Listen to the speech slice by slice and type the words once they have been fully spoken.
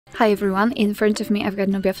Hi everyone, in front of me I've got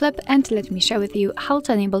Nubia Flip and let me share with you how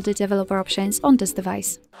to enable the developer options on this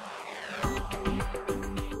device.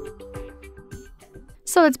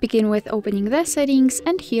 So let's begin with opening the settings,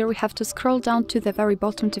 and here we have to scroll down to the very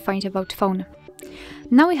bottom to find about phone.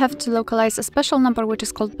 Now we have to localize a special number which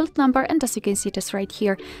is called build number, and as you can see it is right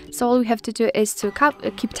here. So all we have to do is to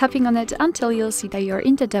keep tapping on it until you'll see that you're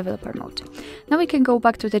in the developer mode. Now we can go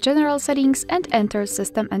back to the general settings and enter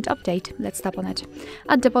system and update. Let's tap on it.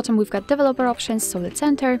 At the bottom we've got developer options, so let's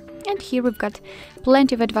enter. And here we've got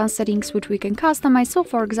plenty of advanced settings which we can customize. So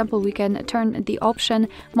for example, we can turn the option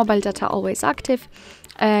mobile data always active.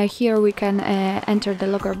 Here we can enter the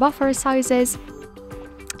logger buffer sizes.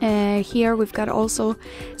 Here we've got also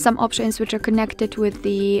some options which are connected with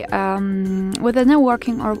the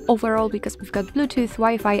networking or overall, because we've got Bluetooth,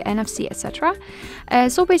 Wi-Fi, NFC, etc.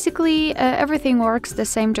 So basically everything works the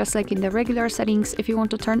same, just like in the regular settings. If you want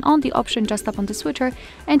to turn on the option, just tap on the switcher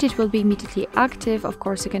and it will be immediately active. Of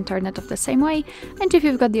course, you can turn it off the same way. And if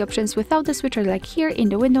you've got the options without the switcher, like here in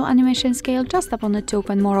the window animation scale, just tap on it to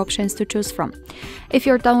open more options to choose from. If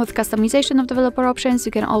you're done with customization of developer options,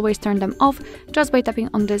 you can always turn them off just by tapping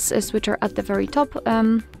on this switcher at the very top.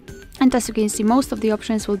 And as you can see, most of the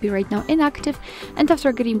options will be right now inactive, and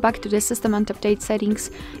after getting back to the system and update settings,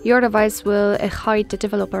 your device will hide the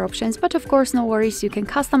developer options. But of course, no worries, you can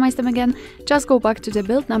customize them again. Just go back to the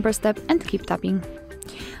build number step and keep tapping.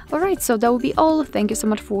 Alright, so that will be all. Thank you so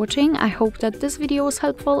much for watching. I hope that this video was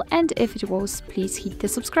helpful, and if it was, please hit the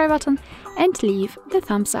subscribe button and leave the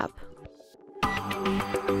thumbs up.